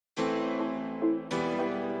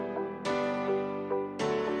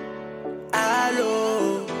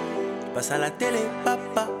passe à la télé,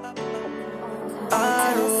 papa.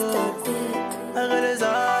 Allo, arrête les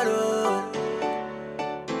allos.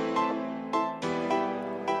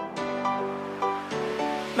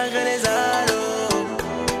 Malgré les allos,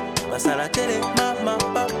 passe à la télé, maman,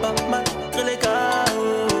 papa, malgré les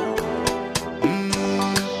chaos.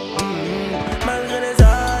 Malgré les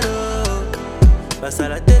allos, passe à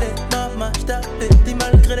la télé, maman, j't'avais dit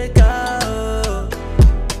malgré les chaos.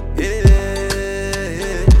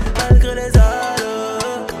 Malgré les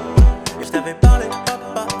allos, et j't'avais parlé,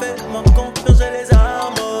 papa, fais-moi confiance, j'ai les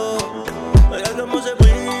armes. Regarde comment je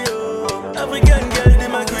brille, African girl, t'es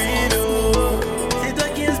ma queen. C'est toi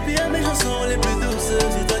qui inspire mes chansons les plus douces,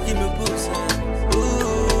 c'est toi qui me pousse.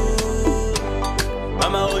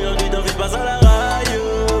 Maman, aujourd'hui dans vie passe à la radio.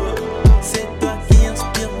 C'est toi qui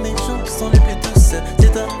inspire mes chansons les plus douces.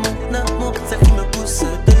 C'est toi mon amour, celle qui me pousse.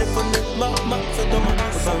 Téléphone, maman, c'est toi mon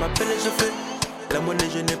pouce. Papa m'appelle et je fais la monnaie,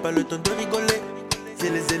 je n'ai pas le temps de rigoler. J'ai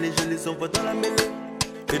les ailes, je les envoie dans la mêlée.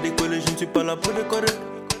 Je décolle, je ne suis pas là pour décorer.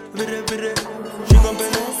 Viré, viré, je suis comme Pelé.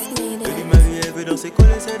 Je dis ma vie, elle veut danser,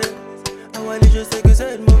 coller, serrer. Ah ouais, je sais que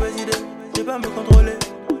c'est une mauvaise idée. J'ai pas à me contrôler.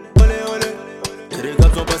 Olé, olé. Et les gars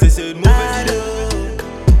sont passés, c'est une mauvaise idée.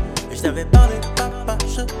 Et je t'avais parlé, papa,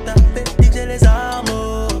 je t'avais dit que j'ai les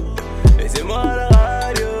armes. Et c'est moi à la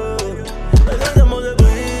radio. Regarde comment je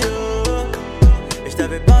brille. Et je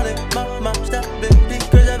t'avais parlé, maman, je t'avais dit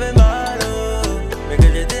que j'avais mal. Mais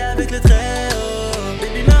que j'étais avec le très haut.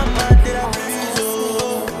 Baby maman, t'es la plus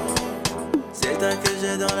haut. C'est toi que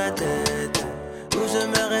j'ai dans la tête. Où je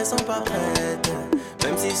me ressens pas prête.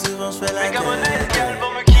 Même si souvent je fais la tête.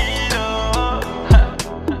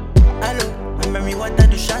 Allo, mamie Wata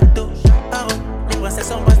du château. Paro, les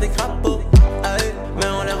princesses embrassent des crapauds. Aïe, mais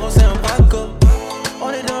on les rose en braco. On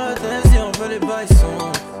est dans la tête si on veut les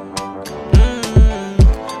baissons.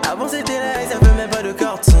 Avant c'était là et ça fait même pas de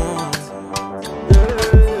carton.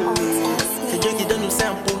 C'est Dieu qui donne nous c'est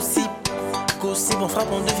impossible. Qu'aussi on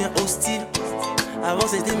frappe on devient hostile. Avant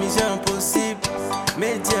c'était mission impossible.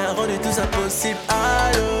 Mais Dieu a rendu tout ça possible.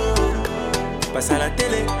 Allo, passe à la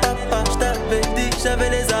télé, papa, je t'avais dit que j'avais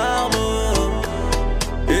les armes.